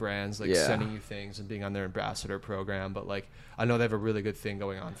certain brands like sending you things and being on their ambassador program, but like I know they have a really good thing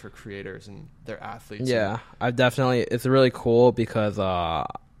going on for creators and their athletes. Yeah, I've definitely, it's really cool because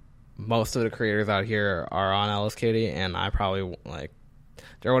most of the creators out here are on LSKD, and I probably like,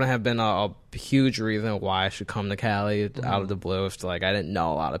 there wouldn't have been a huge reason why I should come to Cali out of the blue if like I didn't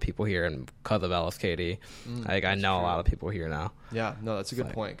know a lot of people here, and because of LSKD, like I know a lot of people here now. Yeah, no, that's a good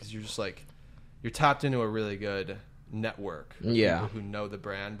point, because you're just like, you're tapped into a really good network of people who know the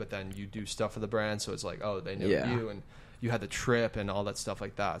brand, but then you do stuff for the brand, so it's like, oh, they know you, and you had the trip and all that stuff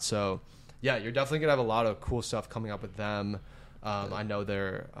like that. So yeah, you're definitely gonna have a lot of cool stuff coming up with them. I know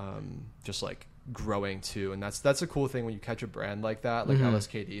they're just like growing too, and that's a cool thing when you catch a brand like that, like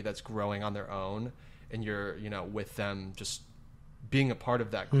LSKD, that's growing on their own, and you're, you know, with them just being a part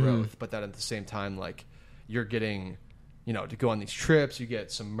of that growth, but then at the same time, like you're getting, you know, to go on these trips, you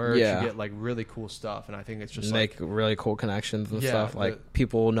get some merch, you get like really cool stuff, and I think it's just make really cool connections and Yeah, stuff. Like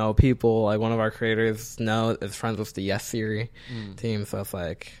people know people. Like one of our creators is friends with the Yes Theory team, so it's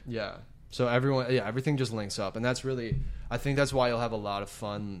like so everyone, everything just links up, and that's really, I think that's why you'll have a lot of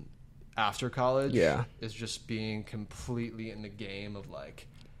fun after college. Is just being completely in the game of like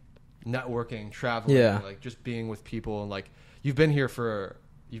networking, traveling, like just being with people, and like you've been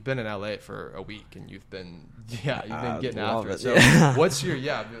in LA for a week, and you've been getting after it. So what's your,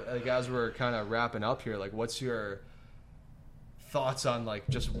 like as we're kind of wrapping up here, like what's your thoughts on like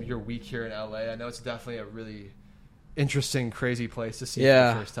just your week here in LA? I know it's definitely a really interesting, crazy place to see for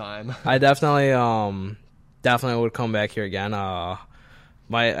the first time. I definitely would come back here again.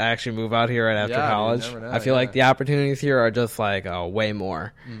 Might actually move out here right after college. You never know, I feel like the opportunities here are just like way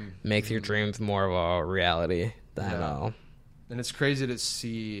more. Makes your dreams more of a reality than And it's crazy to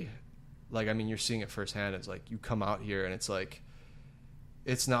see, like, I mean, you're seeing it firsthand. It's like you come out here and it's like,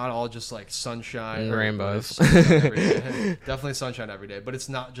 it's not all just like sunshine and rainbows. Definitely sunshine every day, but it's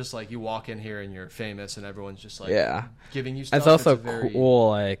not just like you walk in here and you're famous and everyone's just like giving you stuff. It's also cool,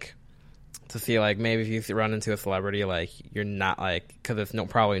 like, to see like maybe if you run into a celebrity, like you're not like, because it's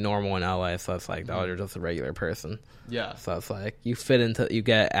probably normal in LA, so it's like oh, you're just a regular person. So it's like you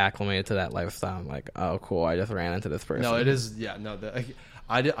get acclimated to that lifestyle. I'm like, oh cool, I just ran into this person. No, it is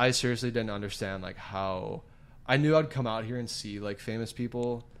I seriously didn't understand like how, I knew I'd come out here and see like famous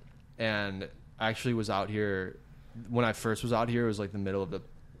people, and I actually was out here when I first was out here. It was like the middle of the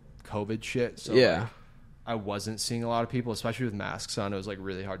COVID shit, so like, I wasn't seeing a lot of people, especially with masks on. It was like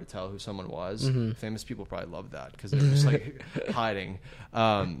really hard to tell who someone was. Famous people probably love that because they're just like hiding.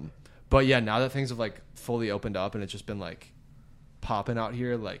 But yeah, now that things have like fully opened up and it's just been like popping out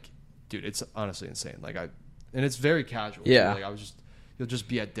here, like, dude, it's honestly insane. Like and it's very casual. Yeah. Too. Like you'll just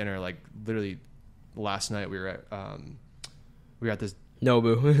be at dinner. Like literally last night we were at this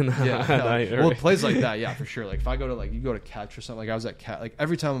Nobu. Well, plays like that, yeah, for sure. Like if I go to like, you go to Catch or something, like I was at Catch, like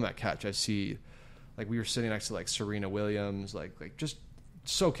every time I'm at Catch, I see, like we were sitting next to like Serena Williams, like just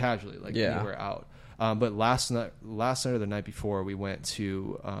so casually, like we were out. But last night or the night before, we went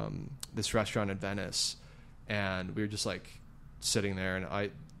to this restaurant in Venice, and we were just like sitting there, and I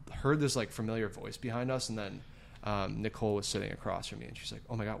heard this like familiar voice behind us, and then Nicole was sitting across from me, and she's like,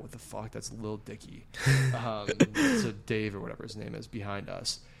 "Oh my god, what the fuck? That's Lil Dicky." So Dave or whatever his name is behind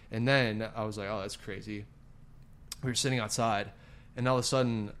us, and then I was like, "Oh, that's crazy." We were sitting outside, and all of a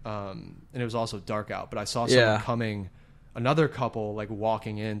sudden, and it was also dark out, but I saw someone coming another couple like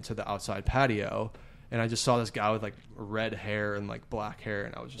walking into the outside patio, and I just saw this guy with like red hair and like black hair,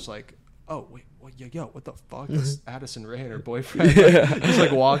 and I was just like, oh wait, yo, what the fuck? That's Addison Rae and her boyfriend. Like, just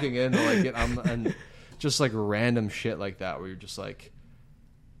like walking in to like get and just like random shit like that where you're just like,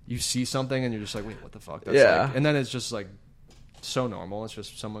 you see something and you're just like, wait, what the fuck? That's like, and then it's just like so normal. It's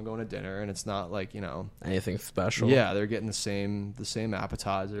just someone going to dinner, and it's not like, you know, anything special. Yeah, they're getting the same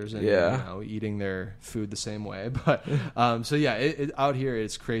appetizers and you know, eating their food the same way. But so yeah, it out here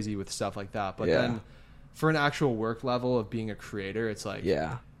it's crazy with stuff like that. But then for an actual work level of being a creator, it's like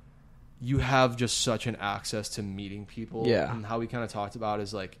you have just such an access to meeting people. And how we kind of talked about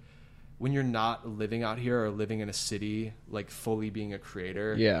is like, when you're not living out here or living in a city, like fully being a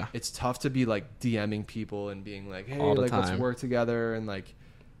creator, it's tough to be like DMing people and being like, hey, like let's work together, and like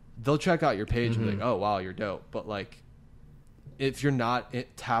they'll check out your page and be like, oh wow, you're dope. But like if you're not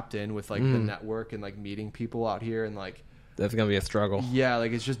tapped in with like the network and like meeting people out here, and like that's gonna be a struggle. Yeah,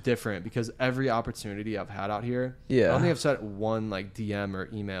 like it's just different because every opportunity I've had out here, I don't think I've sent one like DM or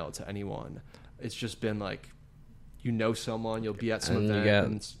email to anyone. It's just been like, you know, someone, you'll be at some event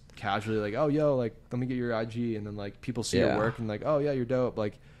and casually like, oh yo, like let me get your IG, and then like people see your work and like, oh yeah, you're dope,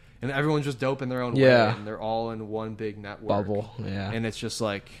 like, and everyone's just dope in their own way, and they're all in one big network bubble. And it's just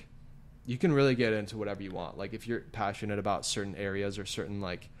like you can really get into whatever you want. Like if you're passionate about certain areas or certain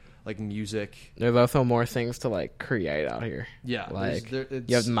like music, there's also more things to like create out here. Like you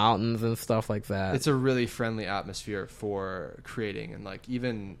have mountains and stuff like that. It's a really friendly atmosphere for creating, and like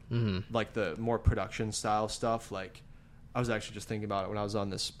even like the more production style stuff, like I was actually just thinking about it when I was on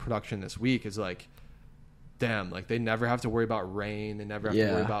this production this week, is like, damn, like they never have to worry about rain. They never have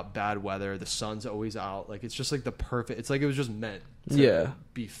to worry about bad weather. The sun's always out. Like it's just like the perfect, it's like it was just meant to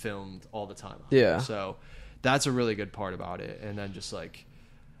be filmed all the time. So that's a really good part about it. And then just like,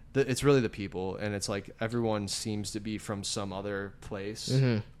 it's really the people, and it's like everyone seems to be from some other place,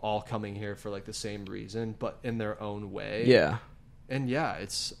 all coming here for like the same reason, but in their own way. And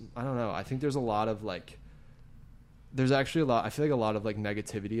it's, I don't know. I think there's a lot of like, there's actually I feel like a lot of like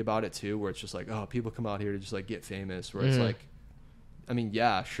negativity about it too, where it's just like, oh, people come out here to just like get famous, where it's like, I mean,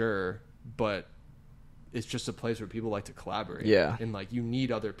 yeah, sure, but it's just a place where people like to collaborate. And like you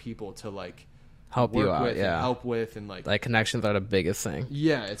need other people to like help you out, and help with, and like connections are the biggest thing.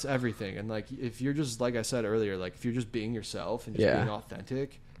 It's everything. And like if you're just, like I said earlier, like if you're just being yourself and just being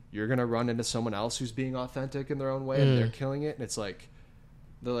authentic, you're gonna run into someone else who's being authentic in their own way and they're killing it, and it's like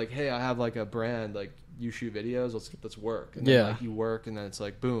they're like, hey, I have like a brand, like you shoot videos, let's work. And then like you work, and then it's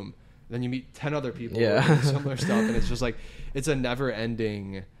like boom, and then you meet 10 other people doing similar stuff, and it's just like it's a never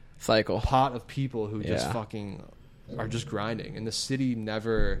ending cycle pot of people who just fucking are just grinding, and the city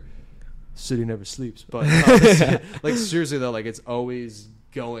never sleeps. But like seriously though, like it's always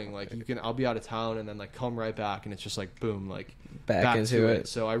going. Like I'll be out of town and then like come right back, and it's just like boom, like back into it.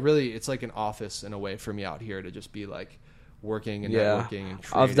 So it's like an office in a way for me out here to just be like working and networking and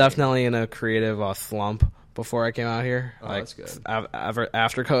creating. I was definitely in a creative slump before I came out here. Like, that's good.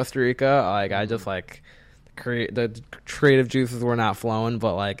 After Costa Rica, like I just like the creative juices were not flowing,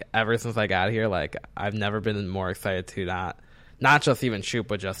 but like ever since I got here, like I've never been more excited to not just even shoot,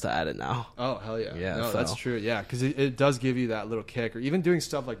 but just to edit now. Oh hell yeah! No, that's true. Yeah, because it does give you that little kick, or even doing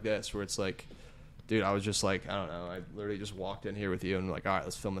stuff like this where it's like, dude, I was just like, I don't know, I literally just walked in here with you and like, all right,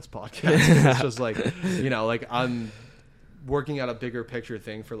 let's film this podcast. It's just like, you know, like I'm working out a bigger picture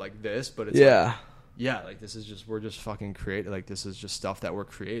thing for like this, but it's like this is just, we're just fucking creating, like this is just stuff that we're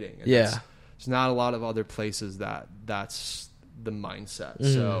creating, and there's not a lot of other places that's the mindset.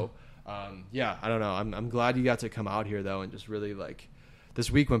 So I don't know, I'm glad you got to come out here though, and just really like,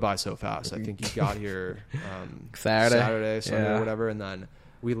 this week went by so fast. I think you got here Saturday, Sunday, whatever, and then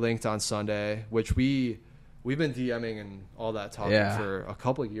we linked on Sunday, which we've been DMing and all that talking for a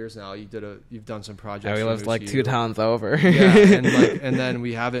couple of years now. You've done some projects. Yeah, we lived like 2 towns over. and then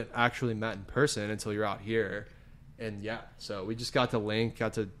we haven't actually met in person until you're out here. And so we just got to link,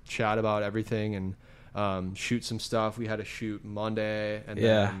 got to chat about everything, and shoot some stuff. We had to shoot Monday, and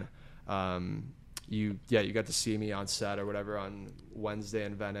then you got to see me on set or whatever on Wednesday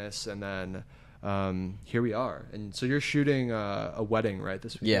in Venice, and then here we are. And so you're shooting a wedding, right,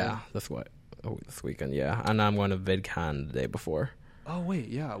 this weekend? Yeah, this weekend, and I'm going to VidCon the day before. Oh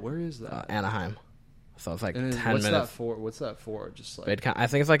wait, where is that? Anaheim. So it's like 10 minutes. What's that for? Just like VidCon. I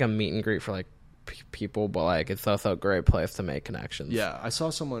think it's like a meet and greet for like people, but like it's also a great place to make connections. Yeah, I saw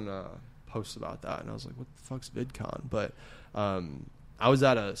someone post about that, and I was like, what the fuck's VidCon? But I was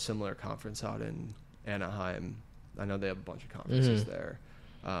at a similar conference out in Anaheim. I know they have a bunch of conferences there,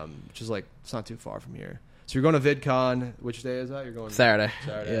 which is like, it's not too far from here. So you're going to VidCon. Which day is that? You're going Saturday.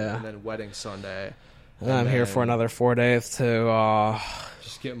 And then wedding Sunday. And I'm here for another 4 days to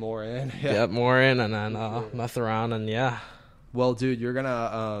just get more in. Get more in, and then mess around, and yeah. Well, dude, you're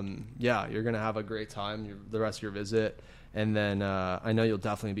gonna you're gonna have a great time the rest of your visit, and then I know you'll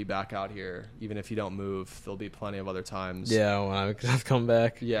definitely be back out here, even if you don't move. There'll be plenty of other times. Yeah, when I come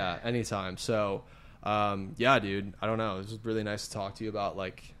back. Yeah, anytime. So, yeah, dude, I don't know. This was really nice to talk to you about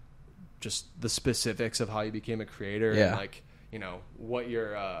like just the specifics of how you became a creator and like, you know, what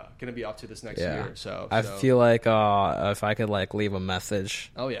you're gonna be up to this next year. So I feel like if I could like leave a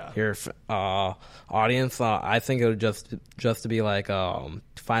message, here, audience, I think it would just to be like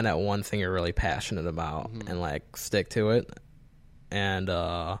find that one thing you're really passionate about and like stick to it, and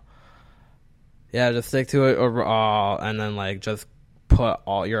just stick to it, or and then like just put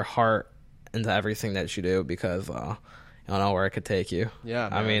all your heart into everything that you do, because you don't know where it could take you. Yeah,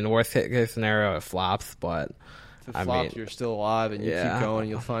 man. I mean, worst case scenario, it flops, but if it flops, you're still alive, and you keep going, and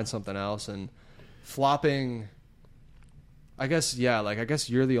you'll find something else. And flopping, I guess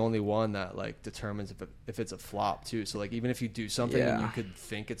you're the only one that like determines if it's a flop too. So like, even if you do something and you could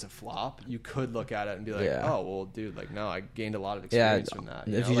think it's a flop, you could look at it and be like, oh well, dude, like no, I gained a lot of experience from that.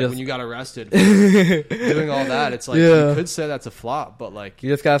 You know? Like when you got arrested for doing all that, it's like you could say that's a flop, but like you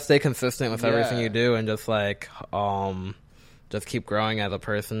just gotta stay consistent with everything you do, and just like just keep growing as a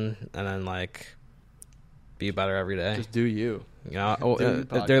person, and then like be better every day. Just do you. You know,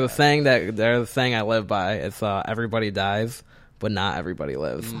 there's a saying I live by. It's everybody dies, but not everybody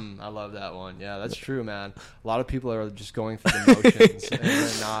lives. I love that one. Yeah, that's true, man. A lot of people are just going through the motions and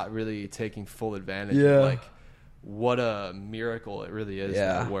they're not really taking full advantage of like what a miracle it really is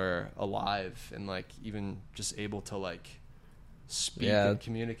that we're alive and like even just able to like speak and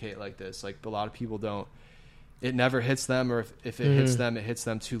communicate like this. Like a lot of people don't. It never hits them, or if it hits them, it hits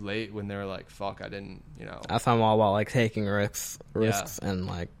them too late when they're like, fuck, I didn't, you know. That's why I'm all about like taking risks and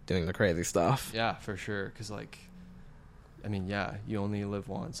like doing the crazy stuff. Yeah, for sure. Because like, I mean, yeah, you only live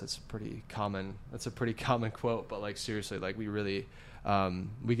once. That's pretty common. That's a pretty common quote. But like, seriously, like we really,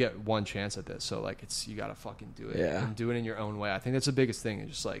 we get one chance at this. So like, you gotta fucking do it and do it in your own way. I think that's the biggest thing.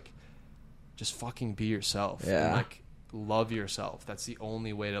 Is just like, just fucking be yourself. Yeah. And like, love yourself. That's the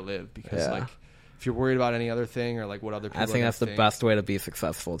only way to live. Because like, if you're worried about any other thing or like what other people, I think that's the best way to be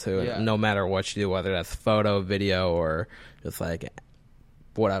successful too. Yeah. No matter what you do, whether that's photo, video, or just like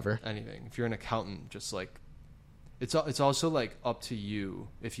whatever, anything. If you're an accountant, just like it's also like up to you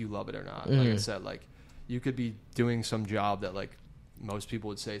if you love it or not. Like I said, like you could be doing some job that like most people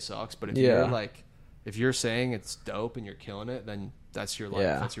would say sucks, but if you're like, if you're saying it's dope and you're killing it, then that's your life.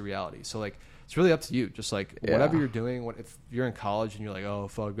 That's your reality. So like, it's really up to you. Just like whatever you're doing, if you're in college and you're like, oh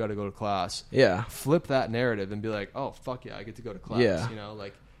fuck, I've got to go to class. Yeah. Flip that narrative and be like, oh fuck yeah, I get to go to class. Yeah. You know,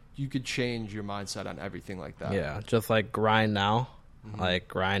 like you could change your mindset on everything like that. Yeah. Just like grind now, and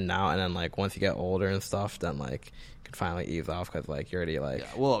then like once you get older and stuff, then like you can finally ease off because like you're already like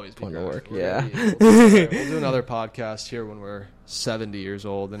we'll always be putting to work. We'll do another podcast here when we're 70 years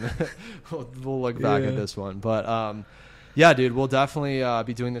old and we'll look back at this one, but yeah, dude, we'll definitely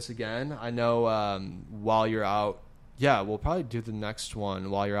be doing this again. I know while you're out, we'll probably do the next one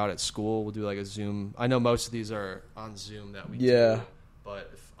while you're out at school. We'll do like a Zoom. I know most of these are on Zoom that we do,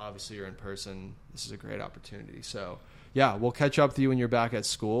 but if obviously you're in person, this is a great opportunity. So, yeah, we'll catch up with you when you're back at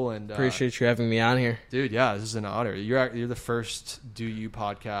school. And appreciate you having me on here. Dude, yeah, this is an honor. You're the first Do You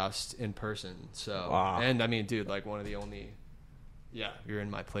podcast in person. So, and I mean, dude, like one of the only... Yeah, you're in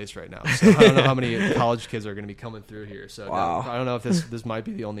my place right now. So I don't know how many college kids are going to be coming through here. So I don't know if this might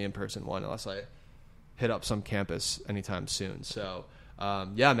be the only in-person one unless I hit up some campus anytime soon. So,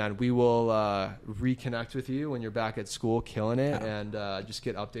 yeah, man, we will reconnect with you when you're back at school killing it and just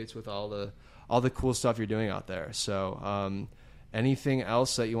get updates with all the cool stuff you're doing out there. So anything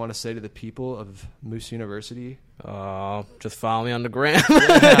else that you want to say to the people of Moose University? Just follow me on the gram.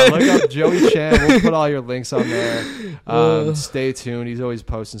 Look up Joey Chan. We'll put all your links on there. Stay tuned. He's always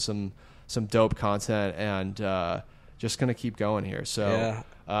posting some dope content and just gonna keep going here. So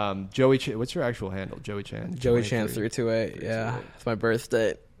Joey Chan, what's your actual handle? Joey Chan. Joey Chan 328. Yeah, it's my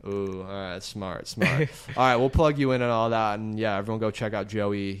birthday. Ooh, all right, smart. All right, we'll plug you in and all that, and yeah, everyone go check out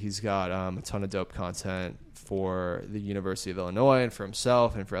Joey. He's got a ton of dope content for the University of Illinois and for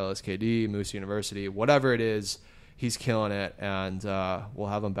himself and for LSKD, Moose University, whatever it is. He's killing it, and we'll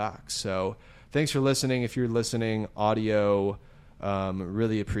have him back. So thanks for listening. If you're listening audio,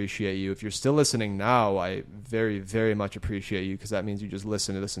 really appreciate you. If you're still listening now, I very, very much appreciate you because that means you just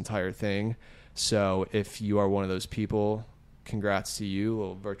listened to this entire thing. So if you are one of those people, congrats to you, a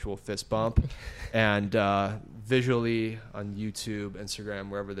little virtual fist bump. And visually on YouTube, Instagram,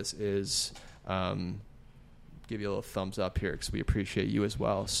 wherever this is, give you a little thumbs up here because we appreciate you as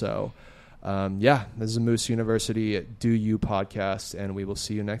well. So Yeah, this is a Moose University Do You podcast, and we will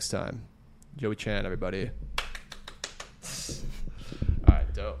see you next time. Joey Chan, everybody. All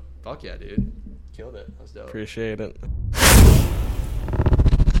right, dope. Fuck yeah, dude. Killed it. That was dope. Appreciate it.